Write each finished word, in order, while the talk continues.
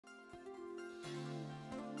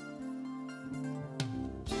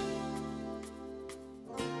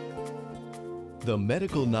The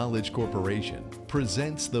Medical Knowledge Corporation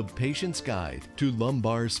presents the Patient's Guide to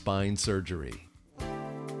Lumbar Spine Surgery.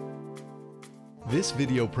 This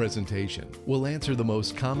video presentation will answer the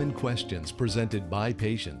most common questions presented by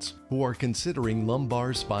patients who are considering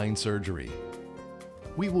lumbar spine surgery.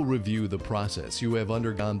 We will review the process you have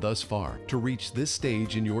undergone thus far to reach this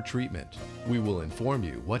stage in your treatment. We will inform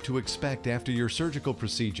you what to expect after your surgical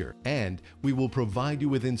procedure, and we will provide you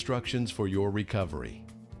with instructions for your recovery.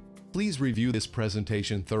 Please review this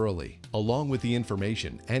presentation thoroughly, along with the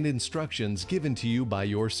information and instructions given to you by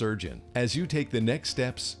your surgeon, as you take the next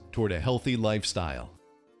steps toward a healthy lifestyle.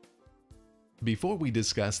 Before we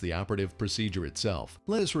discuss the operative procedure itself,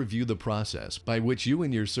 let us review the process by which you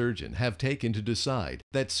and your surgeon have taken to decide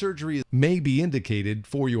that surgery may be indicated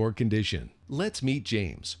for your condition. Let's meet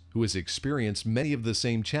James, who has experienced many of the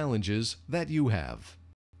same challenges that you have.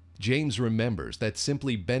 James remembers that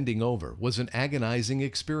simply bending over was an agonizing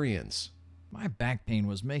experience. My back pain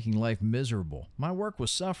was making life miserable. My work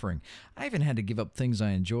was suffering. I even had to give up things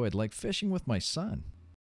I enjoyed, like fishing with my son.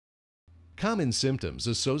 Common symptoms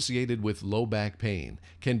associated with low back pain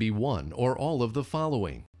can be one or all of the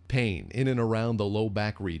following: pain in and around the low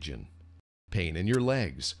back region, pain in your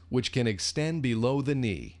legs, which can extend below the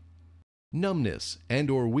knee, numbness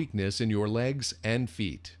and/or weakness in your legs and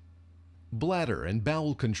feet, bladder and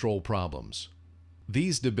bowel control problems.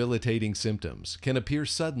 These debilitating symptoms can appear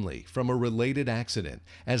suddenly from a related accident,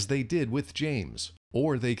 as they did with James,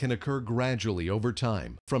 or they can occur gradually over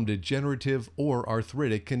time from degenerative or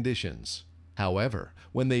arthritic conditions. However,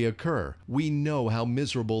 when they occur, we know how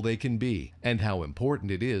miserable they can be and how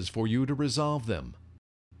important it is for you to resolve them.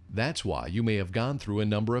 That's why you may have gone through a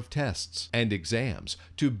number of tests and exams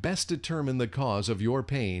to best determine the cause of your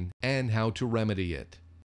pain and how to remedy it.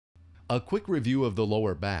 A quick review of the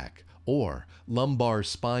lower back, or lumbar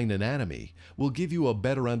spine anatomy, will give you a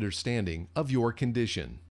better understanding of your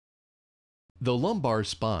condition. The lumbar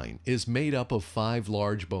spine is made up of 5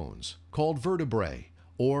 large bones, called vertebrae,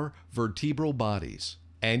 or vertebral bodies,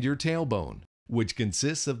 and your tailbone, which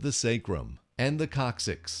consists of the sacrum and the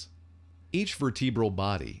coccyx. Each vertebral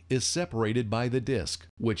body is separated by the disc,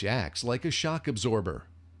 which acts like a shock absorber.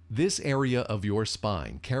 This area of your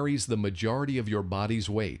spine carries the majority of your body's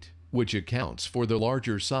weight, which accounts for the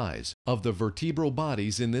larger size of the vertebral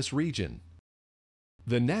bodies in this region.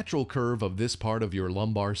 The natural curve of this part of your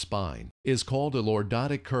lumbar spine is called a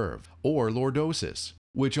lordotic curve, or lordosis,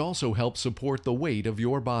 which also helps support the weight of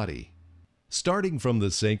your body. Starting from the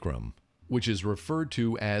sacrum, which is referred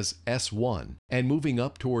to as S1, and moving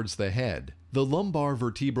up towards the head, the lumbar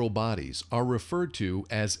vertebral bodies are referred to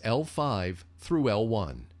as L5 through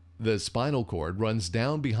L1. The spinal cord runs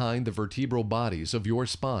down behind the vertebral bodies of your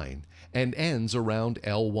spine and ends around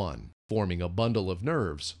L1, forming a bundle of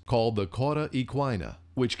nerves called the cauda equina,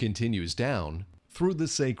 which continues down through the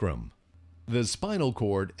sacrum. The spinal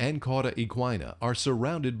cord and cauda equina are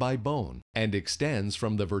surrounded by bone and extends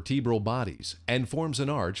from the vertebral bodies and forms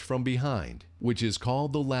an arch from behind, which is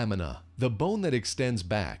called the lamina. The bone that extends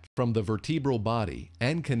back from the vertebral body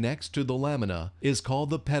and connects to the lamina is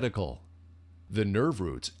called the pedicle. The nerve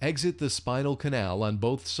roots exit the spinal canal on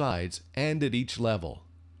both sides and at each level.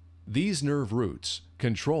 These nerve roots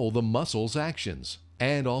control the muscles' actions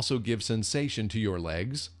and also give sensation to your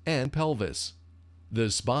legs and pelvis. The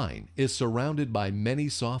spine is surrounded by many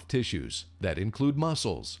soft tissues that include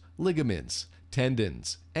muscles, ligaments,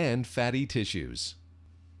 tendons, and fatty tissues.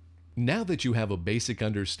 Now that you have a basic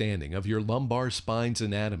understanding of your lumbar spine's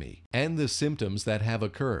anatomy and the symptoms that have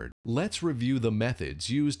occurred, let's review the methods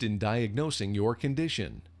used in diagnosing your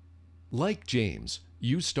condition. Like James,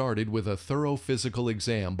 you started with a thorough physical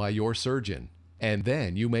exam by your surgeon, and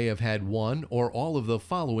then you may have had one or all of the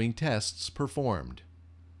following tests performed.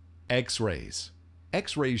 X-rays.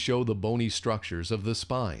 X-rays show the bony structures of the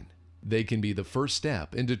spine. They can be the first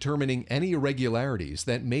step in determining any irregularities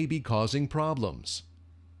that may be causing problems.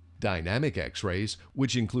 Dynamic X-rays,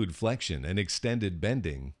 which include flexion and extended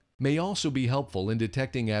bending, may also be helpful in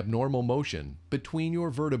detecting abnormal motion between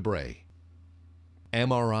your vertebrae.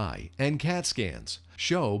 MRI and CAT scans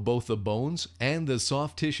show both the bones and the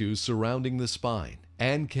soft tissues surrounding the spine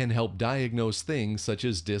and can help diagnose things such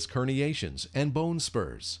as disc herniations and bone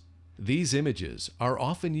spurs. These images are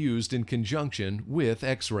often used in conjunction with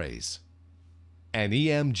X-rays. An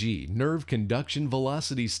EMG nerve conduction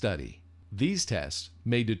velocity study. These tests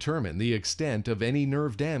may determine the extent of any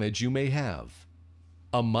nerve damage you may have.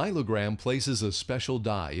 A myelogram places a special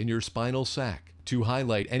dye in your spinal sac to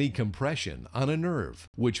highlight any compression on a nerve,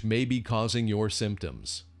 which may be causing your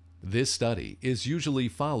symptoms. This study is usually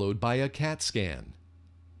followed by a CAT scan.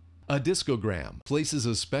 A discogram places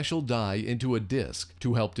a special dye into a disc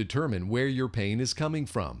to help determine where your pain is coming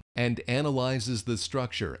from and analyzes the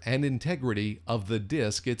structure and integrity of the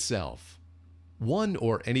disc itself. One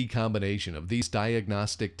or any combination of these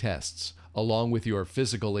diagnostic tests, along with your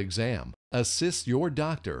physical exam, assists your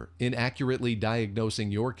doctor in accurately diagnosing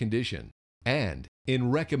your condition and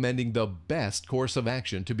in recommending the best course of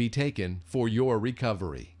action to be taken for your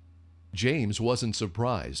recovery. James wasn't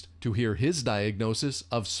surprised to hear his diagnosis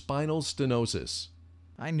of spinal stenosis.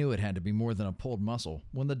 I knew it had to be more than a pulled muscle.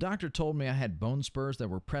 When the doctor told me I had bone spurs that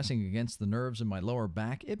were pressing against the nerves in my lower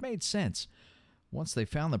back, it made sense. Once they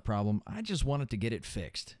found the problem, I just wanted to get it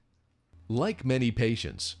fixed. Like many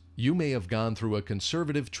patients, you may have gone through a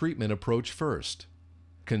conservative treatment approach first.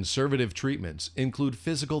 Conservative treatments include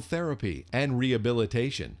physical therapy and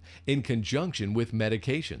rehabilitation in conjunction with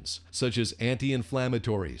medications such as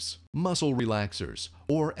anti-inflammatories, muscle relaxers,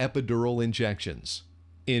 or epidural injections.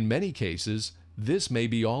 In many cases, this may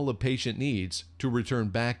be all a patient needs to return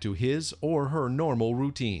back to his or her normal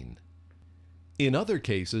routine. In other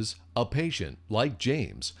cases, a patient, like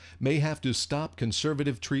James, may have to stop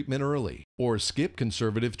conservative treatment early or skip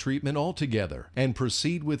conservative treatment altogether and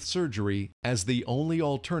proceed with surgery as the only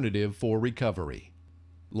alternative for recovery.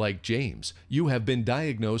 Like James, you have been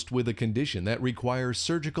diagnosed with a condition that requires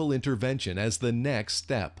surgical intervention as the next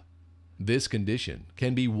step. This condition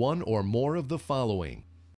can be one or more of the following.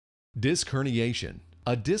 Disc herniation.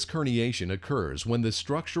 A disc herniation occurs when the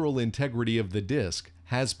structural integrity of the disc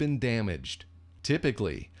has been damaged.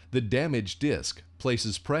 Typically, the damaged disc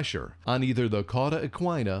places pressure on either the cauda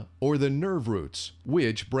equina or the nerve roots,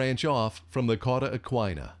 which branch off from the cauda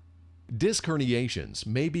equina. Disc herniations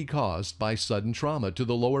may be caused by sudden trauma to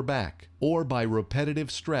the lower back or by repetitive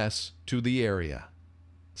stress to the area.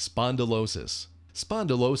 Spondylosis.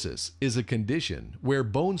 Spondylosis is a condition where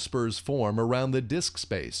bone spurs form around the disc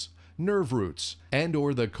space, nerve roots,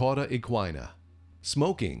 and/or the cauda equina.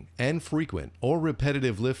 Smoking and frequent or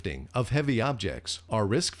repetitive lifting of heavy objects are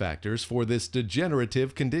risk factors for this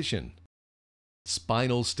degenerative condition.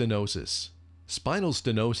 Spinal stenosis. Spinal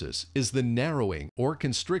stenosis is the narrowing or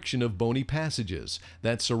constriction of bony passages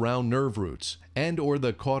that surround nerve roots and/or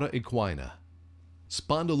the cauda equina.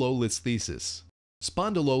 Spondylolisthesis.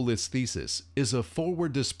 Spondylolisthesis is a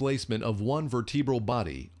forward displacement of one vertebral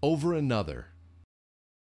body over another.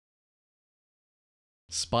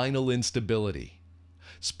 Spinal instability.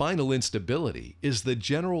 Spinal instability is the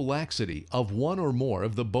general laxity of one or more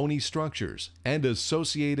of the bony structures and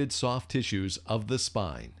associated soft tissues of the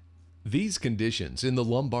spine. These conditions in the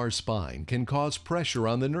lumbar spine can cause pressure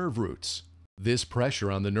on the nerve roots. This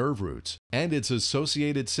pressure on the nerve roots and its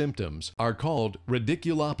associated symptoms are called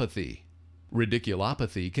radiculopathy.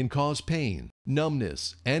 Radiculopathy can cause pain,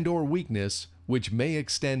 numbness, and/or weakness, which may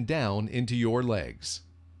extend down into your legs.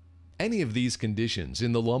 Any of these conditions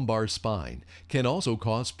in the lumbar spine can also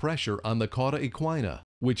cause pressure on the cauda equina,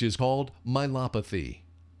 which is called myelopathy.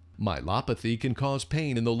 Myelopathy can cause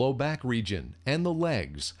pain in the low back region and the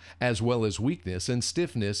legs, as well as weakness and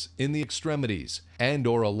stiffness in the extremities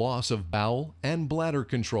and/or a loss of bowel and bladder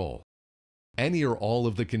control. Any or all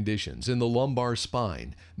of the conditions in the lumbar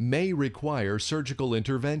spine may require surgical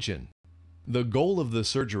intervention. The goal of the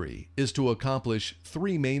surgery is to accomplish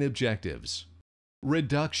three main objectives.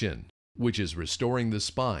 Reduction, which is restoring the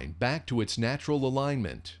spine back to its natural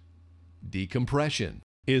alignment. Decompression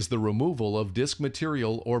is the removal of disc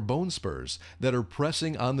material or bone spurs that are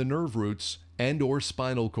pressing on the nerve roots and/or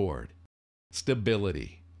spinal cord.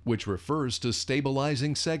 Stability, which refers to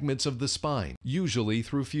stabilizing segments of the spine, usually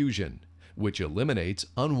through fusion, which eliminates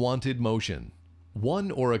unwanted motion.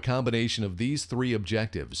 One or a combination of these three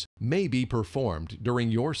objectives may be performed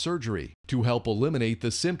during your surgery to help eliminate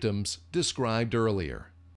the symptoms described earlier.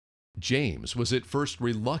 James was at first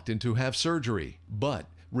reluctant to have surgery, but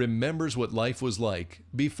remembers what life was like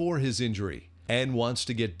before his injury and wants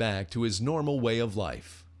to get back to his normal way of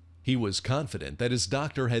life. He was confident that his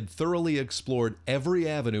doctor had thoroughly explored every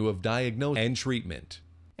avenue of diagnosis and treatment.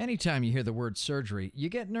 Anytime you hear the word surgery, you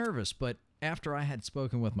get nervous, but after I had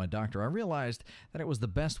spoken with my doctor, I realized that it was the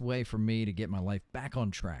best way for me to get my life back on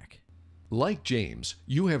track. Like James,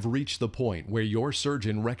 you have reached the point where your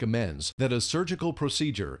surgeon recommends that a surgical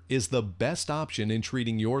procedure is the best option in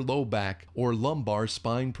treating your low back or lumbar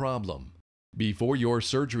spine problem. Before your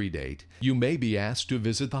surgery date, you may be asked to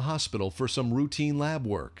visit the hospital for some routine lab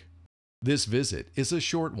work. This visit is a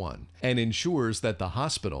short one and ensures that the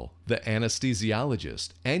hospital, the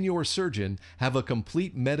anesthesiologist, and your surgeon have a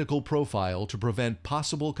complete medical profile to prevent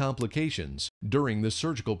possible complications during the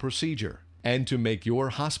surgical procedure and to make your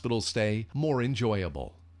hospital stay more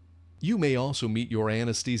enjoyable. You may also meet your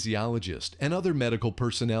anesthesiologist and other medical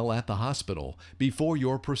personnel at the hospital before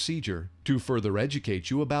your procedure to further educate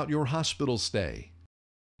you about your hospital stay.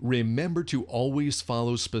 Remember to always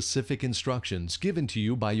follow specific instructions given to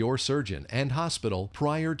you by your surgeon and hospital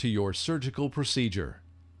prior to your surgical procedure.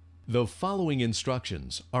 The following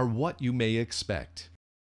instructions are what you may expect.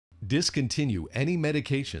 Discontinue any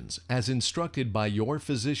medications as instructed by your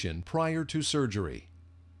physician prior to surgery.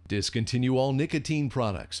 Discontinue all nicotine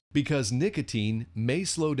products because nicotine may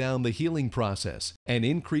slow down the healing process and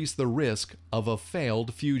increase the risk of a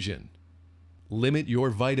failed fusion. Limit your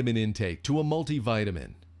vitamin intake to a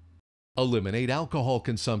multivitamin. Eliminate alcohol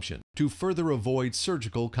consumption to further avoid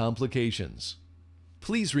surgical complications.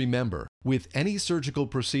 Please remember, with any surgical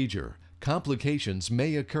procedure, complications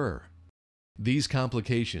may occur. These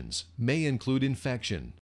complications may include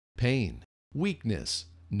infection, pain, weakness,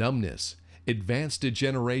 numbness, advanced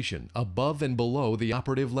degeneration above and below the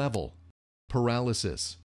operative level,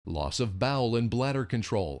 paralysis, loss of bowel and bladder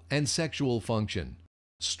control and sexual function,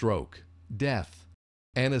 stroke, death,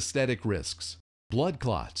 anesthetic risks, blood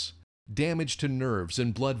clots, damage to nerves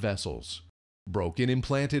and blood vessels, broken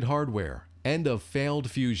implanted hardware, and a failed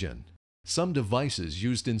fusion. Some devices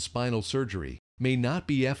used in spinal surgery may not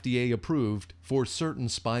be FDA approved for certain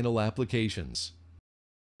spinal applications.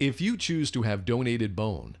 If you choose to have donated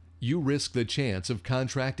bone, you risk the chance of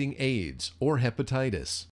contracting AIDS or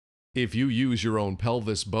hepatitis. If you use your own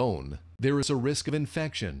pelvis bone, there is a risk of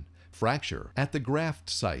infection, fracture at the graft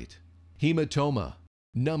site, hematoma,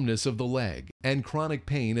 numbness of the leg, and chronic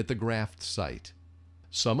pain at the graft site.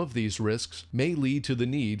 Some of these risks may lead to the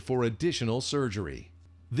need for additional surgery.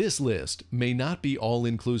 This list may not be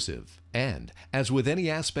all-inclusive, and, as with any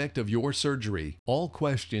aspect of your surgery, all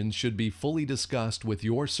questions should be fully discussed with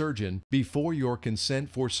your surgeon before your consent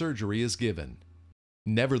for surgery is given.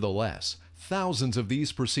 Nevertheless, thousands of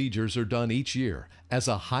these procedures are done each year as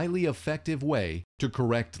a highly effective way to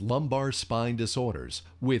correct lumbar spine disorders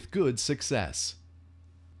with good success.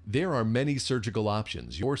 There are many surgical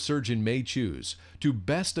options your surgeon may choose to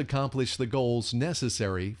best accomplish the goals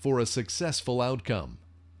necessary for a successful outcome.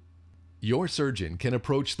 Your surgeon can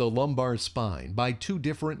approach the lumbar spine by two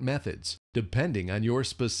different methods, depending on your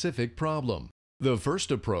specific problem. The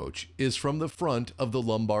first approach is from the front of the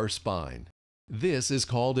lumbar spine. This is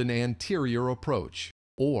called an anterior approach,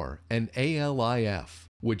 or an ALIF,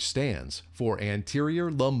 which stands for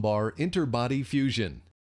Anterior Lumbar Interbody Fusion.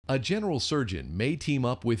 A general surgeon may team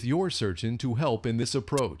up with your surgeon to help in this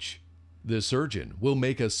approach. The surgeon will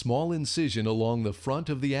make a small incision along the front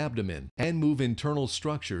of the abdomen and move internal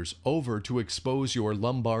structures over to expose your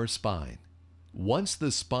lumbar spine. Once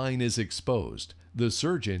the spine is exposed, the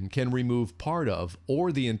surgeon can remove part of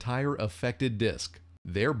or the entire affected disc,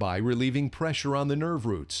 thereby relieving pressure on the nerve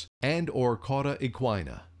roots and/or cauda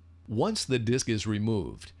equina. Once the disc is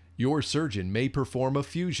removed, your surgeon may perform a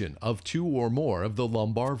fusion of two or more of the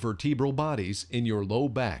lumbar vertebral bodies in your low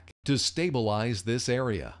back to stabilize this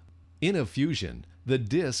area. In a fusion, the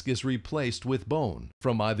disc is replaced with bone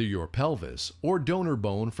from either your pelvis or donor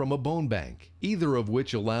bone from a bone bank, either of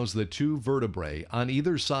which allows the two vertebrae on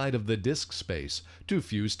either side of the disc space to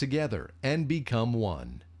fuse together and become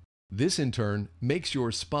one. This in turn makes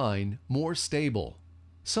your spine more stable.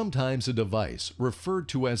 Sometimes a device, referred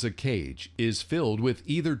to as a cage, is filled with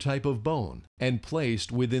either type of bone and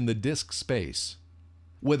placed within the disc space.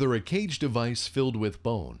 Whether a cage device filled with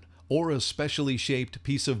bone or a specially shaped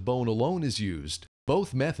piece of bone alone is used,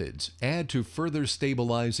 both methods add to further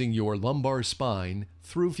stabilizing your lumbar spine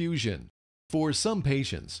through fusion. For some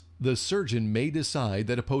patients, the surgeon may decide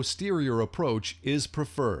that a posterior approach is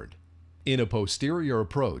preferred. In a posterior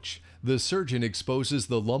approach, the surgeon exposes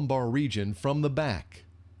the lumbar region from the back.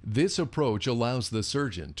 This approach allows the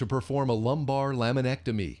surgeon to perform a lumbar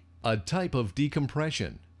laminectomy, a type of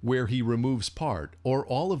decompression where he removes part or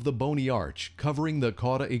all of the bony arch covering the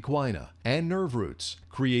cauda equina and nerve roots,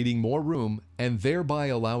 creating more room and thereby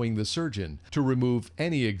allowing the surgeon to remove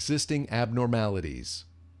any existing abnormalities.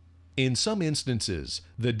 In some instances,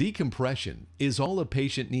 the decompression is all a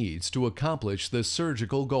patient needs to accomplish the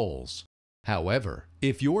surgical goals. However,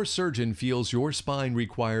 if your surgeon feels your spine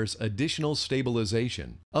requires additional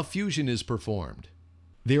stabilization, a fusion is performed.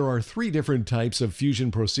 There are three different types of fusion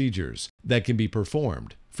procedures that can be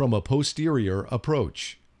performed from a posterior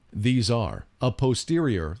approach. These are a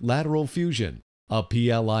posterior lateral fusion, a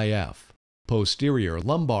PLIF, posterior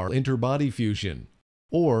lumbar interbody fusion,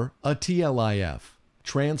 or a TLIF,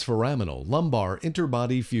 transforaminal lumbar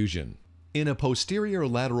interbody fusion. In a posterior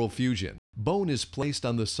lateral fusion, bone is placed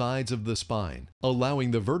on the sides of the spine,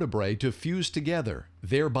 allowing the vertebrae to fuse together,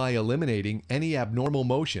 thereby eliminating any abnormal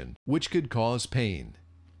motion which could cause pain.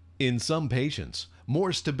 In some patients,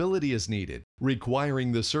 more stability is needed,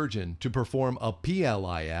 requiring the surgeon to perform a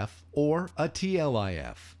PLIF or a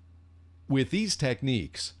TLIF. With these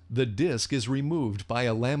techniques, the disc is removed by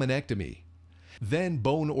a laminectomy. Then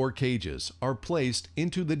bone or cages are placed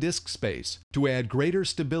into the disc space to add greater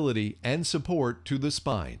stability and support to the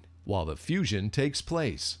spine, while the fusion takes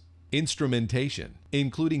place. Instrumentation,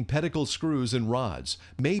 including pedicle screws and rods,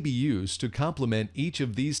 may be used to complement each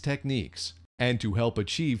of these techniques and to help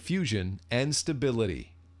achieve fusion and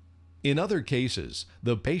stability. In other cases,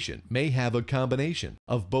 the patient may have a combination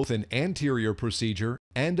of both an anterior procedure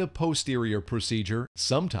and a posterior procedure,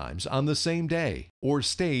 sometimes on the same day, or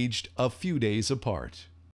staged a few days apart.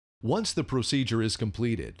 Once the procedure is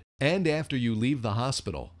completed, and after you leave the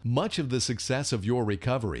hospital, much of the success of your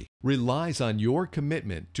recovery relies on your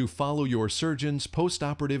commitment to follow your surgeon's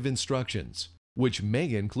postoperative instructions, which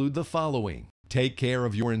may include the following. Take care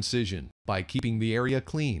of your incision by keeping the area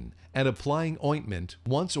clean and applying ointment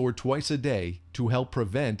once or twice a day to help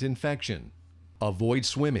prevent infection. Avoid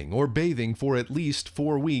swimming or bathing for at least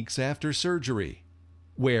 4 weeks after surgery.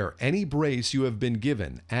 Wear any brace you have been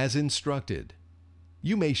given as instructed.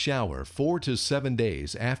 You may shower 4 to 7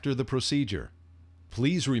 days after the procedure.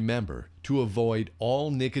 Please remember to avoid all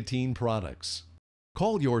nicotine products.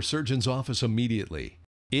 Call your surgeon's office immediately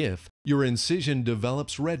if your incision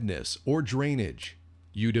develops redness or drainage.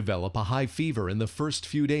 You develop a high fever in the first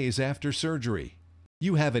few days after surgery.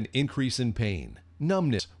 You have an increase in pain,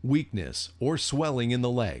 numbness, weakness, or swelling in the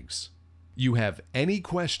legs. You have any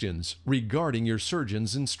questions regarding your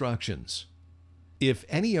surgeon's instructions. If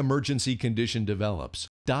any emergency condition develops,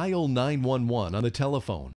 dial 911 on the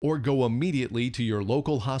telephone or go immediately to your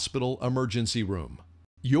local hospital emergency room.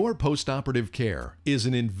 Your postoperative care is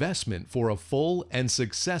an investment for a full and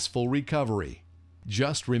successful recovery.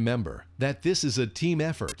 Just remember that this is a team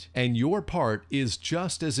effort, and your part is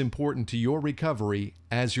just as important to your recovery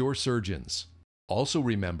as your surgeon's. Also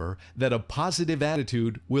remember that a positive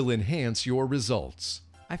attitude will enhance your results.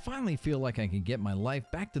 I finally feel like I can get my life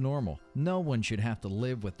back to normal. No one should have to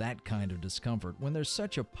live with that kind of discomfort when there's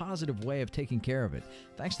such a positive way of taking care of it.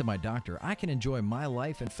 Thanks to my doctor, I can enjoy my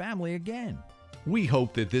life and family again. We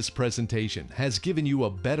hope that this presentation has given you a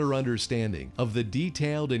better understanding of the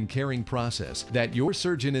detailed and caring process that your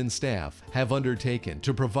surgeon and staff have undertaken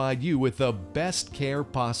to provide you with the best care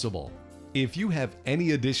possible. If you have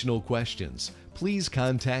any additional questions, please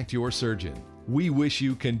contact your surgeon. We wish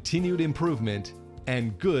you continued improvement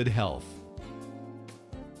and good health.